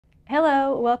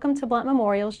Hello, welcome to Blount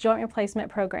Memorial's Joint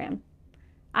Replacement Program.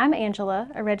 I'm Angela,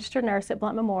 a registered nurse at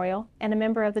Blount Memorial and a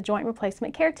member of the Joint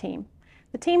Replacement Care Team.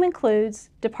 The team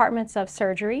includes departments of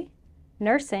surgery,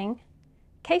 nursing,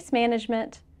 case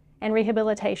management, and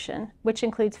rehabilitation, which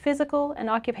includes physical and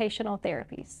occupational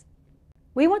therapies.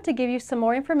 We want to give you some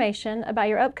more information about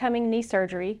your upcoming knee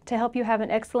surgery to help you have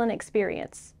an excellent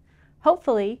experience.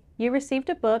 Hopefully, you received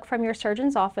a book from your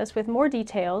surgeon's office with more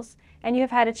details and you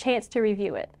have had a chance to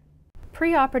review it.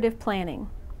 Preoperative planning.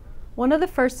 One of the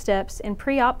first steps in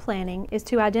pre-op planning is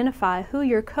to identify who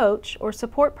your coach or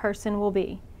support person will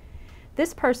be.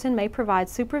 This person may provide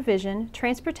supervision,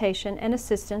 transportation, and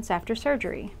assistance after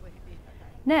surgery.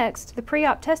 Next, the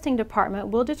pre-op testing department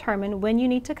will determine when you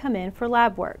need to come in for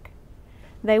lab work.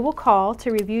 They will call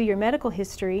to review your medical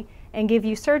history and give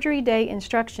you surgery day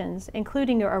instructions,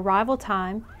 including your arrival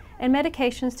time and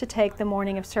medications to take the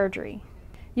morning of surgery.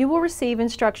 You will receive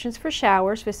instructions for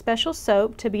showers with special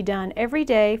soap to be done every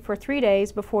day for 3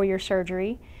 days before your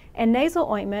surgery and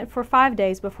nasal ointment for 5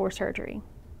 days before surgery.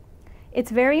 It's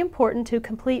very important to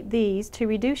complete these to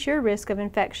reduce your risk of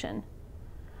infection.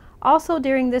 Also,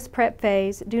 during this prep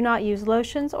phase, do not use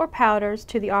lotions or powders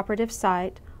to the operative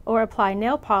site or apply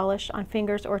nail polish on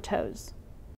fingers or toes.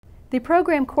 The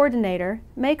program coordinator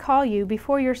may call you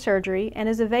before your surgery and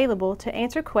is available to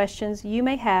answer questions you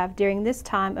may have during this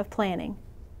time of planning.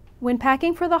 When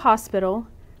packing for the hospital,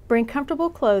 bring comfortable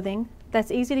clothing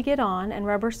that's easy to get on and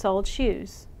rubber-soled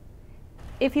shoes.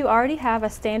 If you already have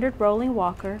a standard rolling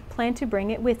walker, plan to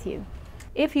bring it with you.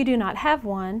 If you do not have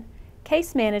one,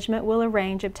 case management will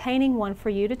arrange obtaining one for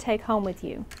you to take home with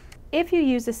you. If you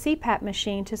use a CPAP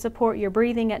machine to support your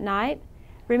breathing at night,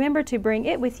 remember to bring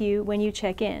it with you when you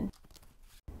check in.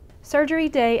 Surgery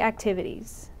day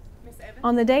activities.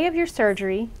 On the day of your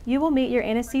surgery, you will meet your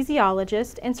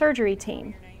anesthesiologist and surgery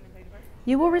team.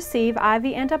 You will receive IV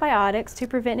antibiotics to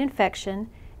prevent infection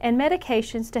and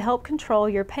medications to help control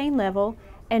your pain level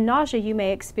and nausea you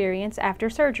may experience after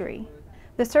surgery.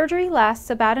 The surgery lasts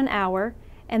about an hour,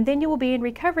 and then you will be in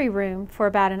recovery room for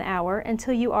about an hour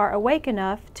until you are awake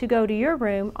enough to go to your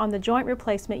room on the joint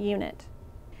replacement unit.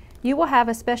 You will have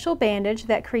a special bandage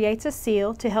that creates a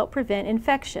seal to help prevent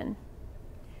infection.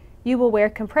 You will wear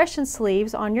compression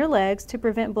sleeves on your legs to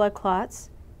prevent blood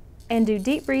clots and do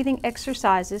deep breathing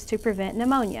exercises to prevent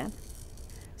pneumonia.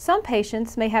 Some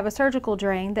patients may have a surgical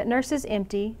drain that nurses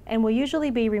empty and will usually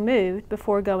be removed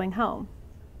before going home.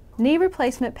 Knee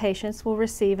replacement patients will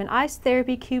receive an ice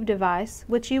therapy cube device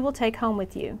which you will take home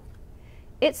with you.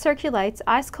 It circulates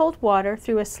ice-cold water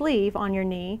through a sleeve on your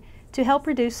knee to help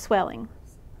reduce swelling.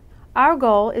 Our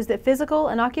goal is that physical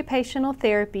and occupational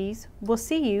therapies will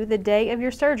see you the day of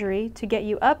your surgery to get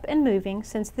you up and moving,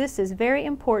 since this is very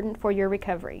important for your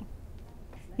recovery.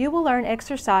 You will learn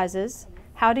exercises,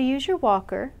 how to use your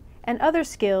walker, and other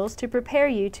skills to prepare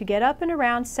you to get up and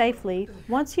around safely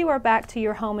once you are back to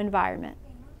your home environment.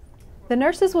 The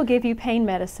nurses will give you pain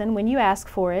medicine when you ask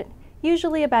for it,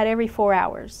 usually about every 4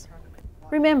 hours.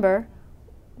 Remember,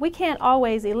 we can't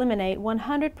always eliminate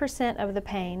 100% of the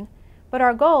pain, but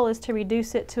our goal is to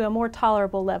reduce it to a more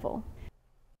tolerable level.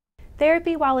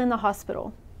 Therapy while in the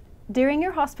hospital. During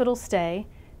your hospital stay,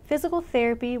 physical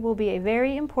therapy will be a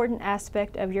very important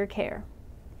aspect of your care.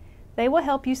 They will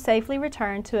help you safely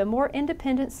return to a more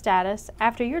independent status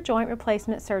after your joint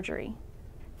replacement surgery.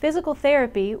 Physical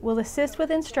therapy will assist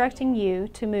with instructing you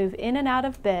to move in and out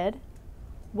of bed,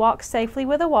 walk safely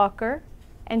with a walker,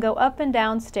 and go up and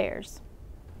down stairs.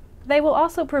 They will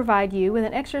also provide you with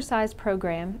an exercise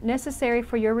program necessary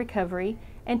for your recovery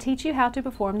and teach you how to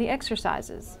perform the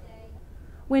exercises.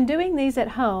 When doing these at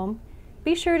home,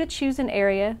 be sure to choose an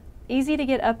area easy to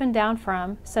get up and down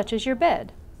from, such as your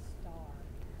bed.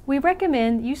 We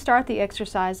recommend you start the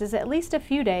exercises at least a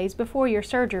few days before your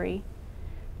surgery,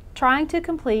 trying to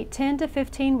complete 10 to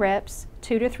 15 reps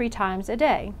 2 to 3 times a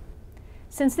day.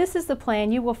 Since this is the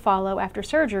plan you will follow after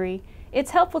surgery, it's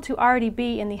helpful to already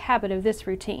be in the habit of this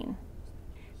routine.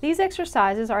 These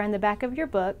exercises are in the back of your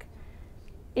book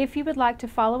if you would like to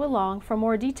follow along for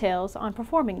more details on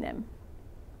performing them.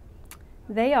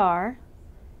 They are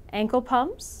ankle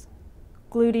pumps,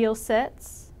 gluteal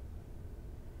sets,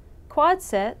 quad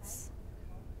sets,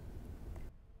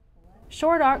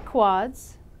 short arc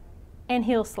quads, and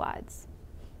heel slides.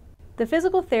 The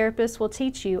physical therapist will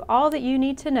teach you all that you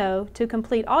need to know to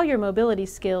complete all your mobility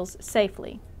skills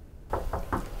safely.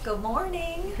 Good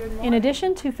morning. Good morning. In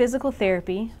addition to physical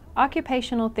therapy,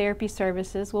 occupational therapy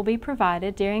services will be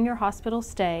provided during your hospital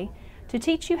stay to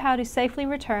teach you how to safely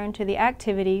return to the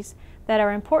activities that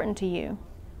are important to you.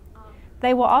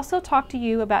 They will also talk to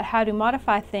you about how to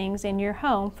modify things in your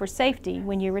home for safety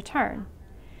when you return.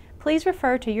 Please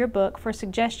refer to your book for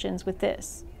suggestions with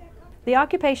this. The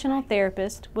occupational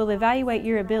therapist will evaluate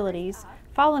your abilities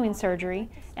following surgery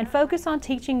and focus on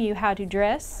teaching you how to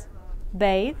dress,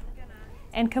 bathe,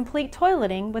 and complete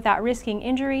toileting without risking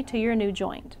injury to your new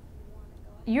joint.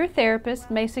 Your therapist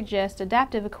may suggest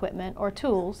adaptive equipment or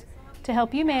tools to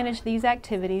help you manage these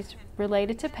activities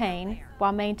related to pain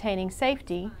while maintaining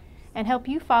safety and help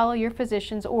you follow your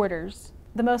physician's orders.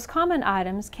 The most common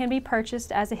items can be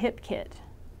purchased as a hip kit.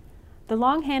 The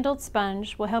long-handled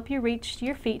sponge will help you reach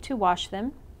your feet to wash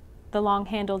them. The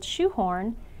long-handled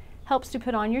shoehorn helps to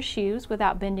put on your shoes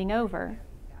without bending over.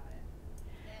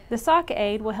 The sock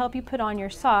aid will help you put on your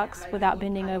socks without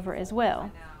bending over as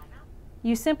well.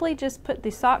 You simply just put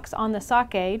the socks on the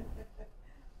sock aid,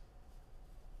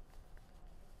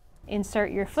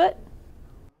 insert your foot,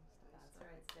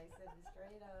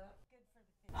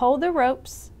 hold the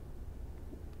ropes,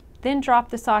 then drop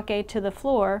the sock aid to the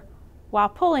floor while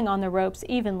pulling on the ropes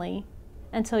evenly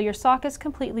until your sock is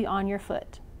completely on your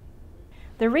foot.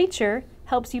 The reacher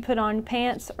helps you put on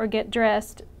pants or get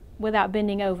dressed without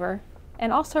bending over,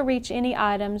 and also reach any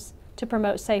items to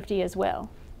promote safety as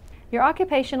well. Your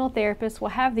occupational therapist will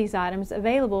have these items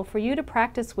available for you to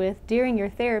practice with during your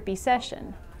therapy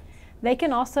session. They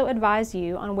can also advise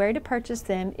you on where to purchase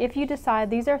them if you decide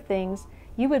these are things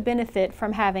you would benefit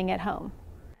from having at home.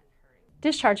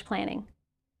 Discharge planning.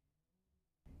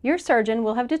 Your surgeon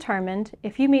will have determined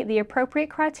if you meet the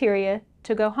appropriate criteria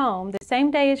to go home the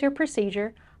same day as your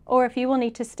procedure or if you will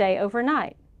need to stay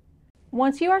overnight.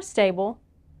 Once you are stable,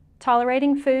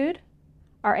 tolerating food,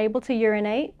 are able to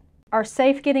urinate, are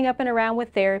safe getting up and around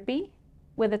with therapy,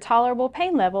 with a tolerable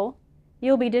pain level,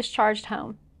 you'll be discharged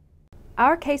home.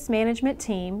 Our case management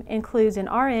team includes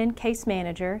an RN case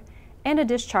manager and a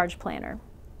discharge planner.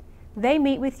 They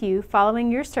meet with you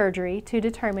following your surgery to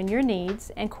determine your needs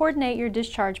and coordinate your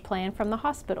discharge plan from the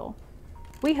hospital.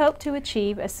 We hope to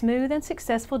achieve a smooth and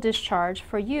successful discharge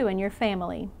for you and your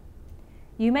family.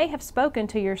 You may have spoken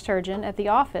to your surgeon at the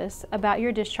office about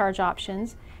your discharge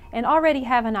options and already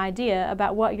have an idea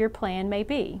about what your plan may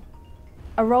be.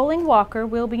 A rolling walker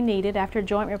will be needed after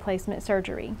joint replacement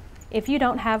surgery. If you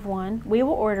don't have one, we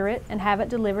will order it and have it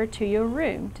delivered to your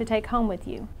room to take home with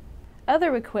you.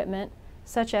 Other equipment,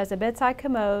 such as a bedside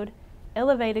commode,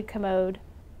 elevated commode,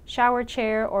 shower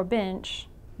chair, or bench,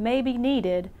 may be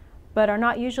needed but are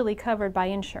not usually covered by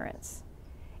insurance.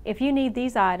 If you need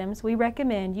these items, we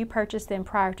recommend you purchase them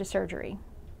prior to surgery.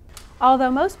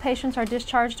 Although most patients are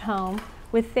discharged home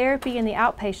with therapy in the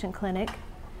outpatient clinic,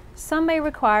 some may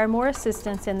require more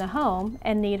assistance in the home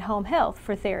and need home health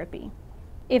for therapy.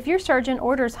 If your surgeon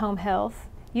orders home health,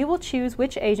 you will choose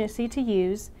which agency to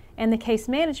use and the case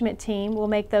management team will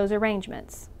make those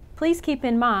arrangements. Please keep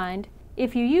in mind,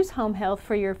 if you use home health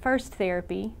for your first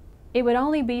therapy, it would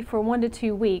only be for 1 to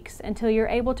 2 weeks until you're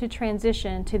able to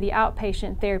transition to the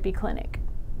outpatient therapy clinic.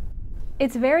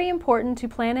 It's very important to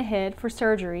plan ahead for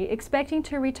surgery, expecting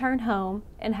to return home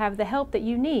and have the help that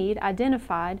you need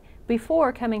identified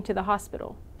before coming to the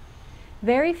hospital.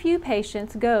 Very few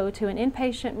patients go to an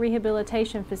inpatient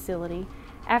rehabilitation facility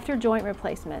after joint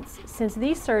replacements, since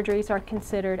these surgeries are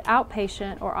considered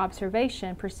outpatient or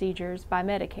observation procedures by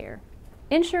Medicare.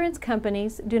 Insurance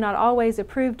companies do not always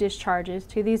approve discharges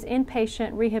to these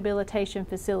inpatient rehabilitation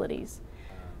facilities.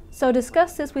 So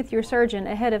discuss this with your surgeon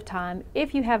ahead of time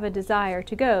if you have a desire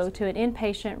to go to an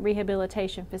inpatient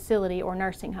rehabilitation facility or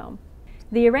nursing home.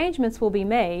 The arrangements will be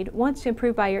made once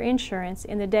approved by your insurance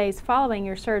in the days following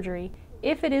your surgery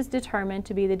if it is determined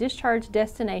to be the discharge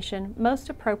destination most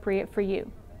appropriate for you.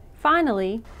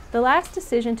 Finally, the last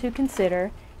decision to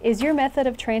consider is your method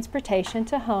of transportation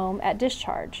to home at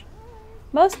discharge.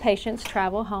 Most patients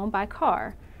travel home by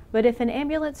car, but if an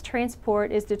ambulance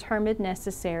transport is determined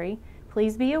necessary,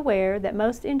 please be aware that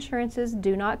most insurances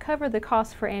do not cover the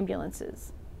cost for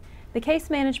ambulances. The case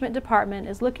management department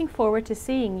is looking forward to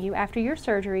seeing you after your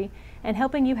surgery and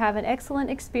helping you have an excellent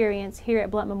experience here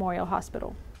at Blount Memorial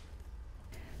Hospital.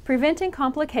 Preventing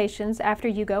complications after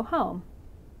you go home.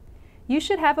 You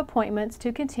should have appointments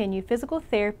to continue physical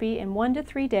therapy in 1 to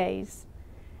 3 days,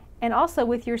 and also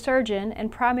with your surgeon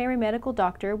and primary medical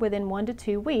doctor within 1 to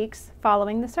 2 weeks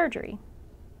following the surgery.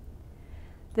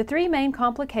 The 3 main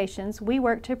complications we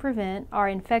work to prevent are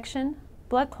infection,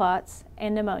 blood clots,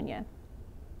 and pneumonia.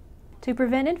 To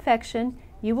prevent infection,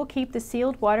 you will keep the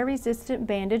sealed water-resistant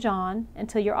bandage on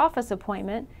until your office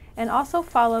appointment and also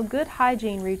follow good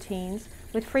hygiene routines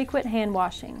with frequent hand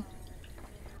washing.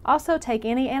 Also take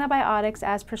any antibiotics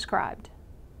as prescribed.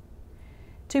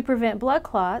 To prevent blood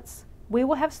clots, we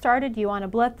will have started you on a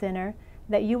blood thinner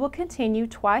that you will continue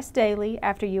twice daily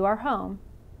after you are home.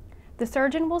 The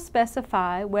surgeon will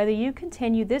specify whether you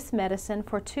continue this medicine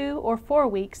for 2 or 4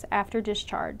 weeks after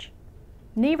discharge.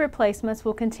 Knee replacements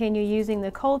will continue using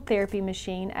the cold therapy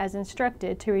machine as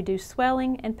instructed to reduce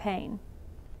swelling and pain.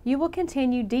 You will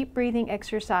continue deep breathing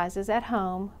exercises at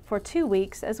home for 2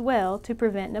 weeks as well to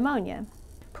prevent pneumonia.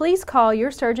 Please call your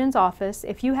surgeon's office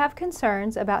if you have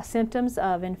concerns about symptoms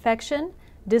of infection,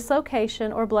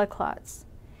 dislocation, or blood clots.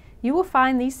 You will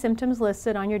find these symptoms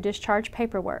listed on your discharge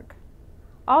paperwork.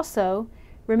 Also,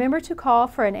 remember to call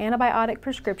for an antibiotic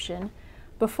prescription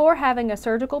before having a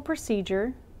surgical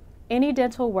procedure, any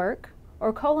dental work,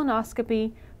 or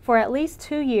colonoscopy for at least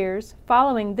 2 years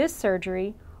following this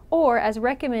surgery or as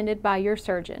recommended by your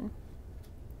surgeon.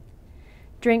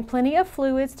 Drink plenty of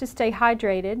fluids to stay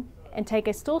hydrated and take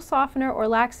a stool softener or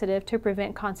laxative to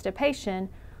prevent constipation,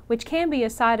 which can be a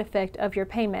side effect of your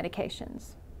pain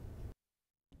medications.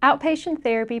 Outpatient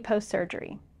therapy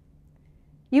post-surgery.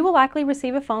 You will likely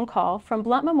receive a phone call from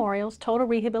Blount Memorial's Total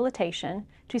Rehabilitation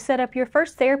to set up your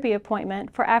first therapy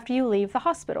appointment for after you leave the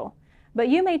hospital, but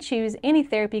you may choose any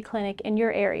therapy clinic in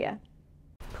your area.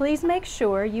 Please make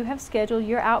sure you have scheduled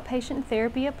your outpatient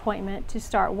therapy appointment to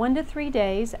start 1 to 3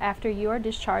 days after you are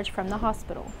discharged from the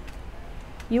hospital.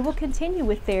 You will continue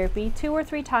with therapy 2 or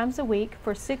 3 times a week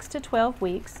for 6 to 12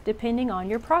 weeks, depending on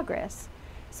your progress.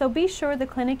 So be sure the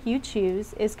clinic you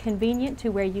choose is convenient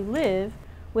to where you live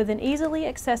with an easily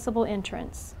accessible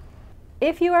entrance.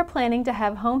 If you are planning to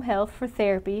have home health for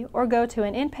therapy or go to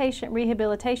an inpatient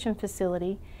rehabilitation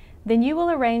facility, then you will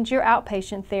arrange your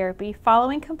outpatient therapy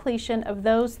following completion of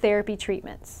those therapy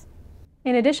treatments.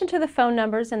 In addition to the phone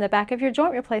numbers in the back of your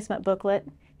joint replacement booklet,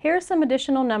 here are some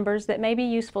additional numbers that may be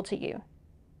useful to you.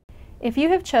 If you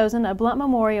have chosen a Blount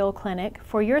Memorial Clinic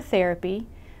for your therapy,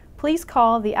 please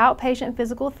call the Outpatient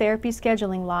Physical Therapy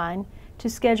Scheduling line to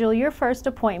schedule your first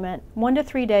appointment 1 to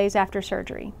 3 days after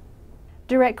surgery.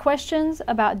 Direct questions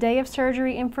about day of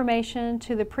surgery information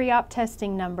to the pre-op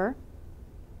testing number.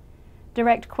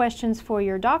 Direct questions for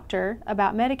your doctor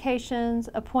about medications,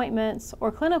 appointments,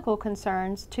 or clinical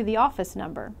concerns to the office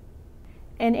number.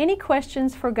 And any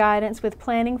questions for guidance with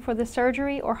planning for the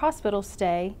surgery or hospital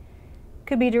stay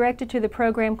could be directed to the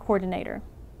program coordinator.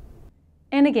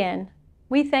 And again,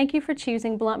 we thank you for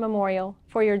choosing Blount Memorial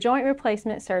for your joint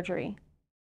replacement surgery.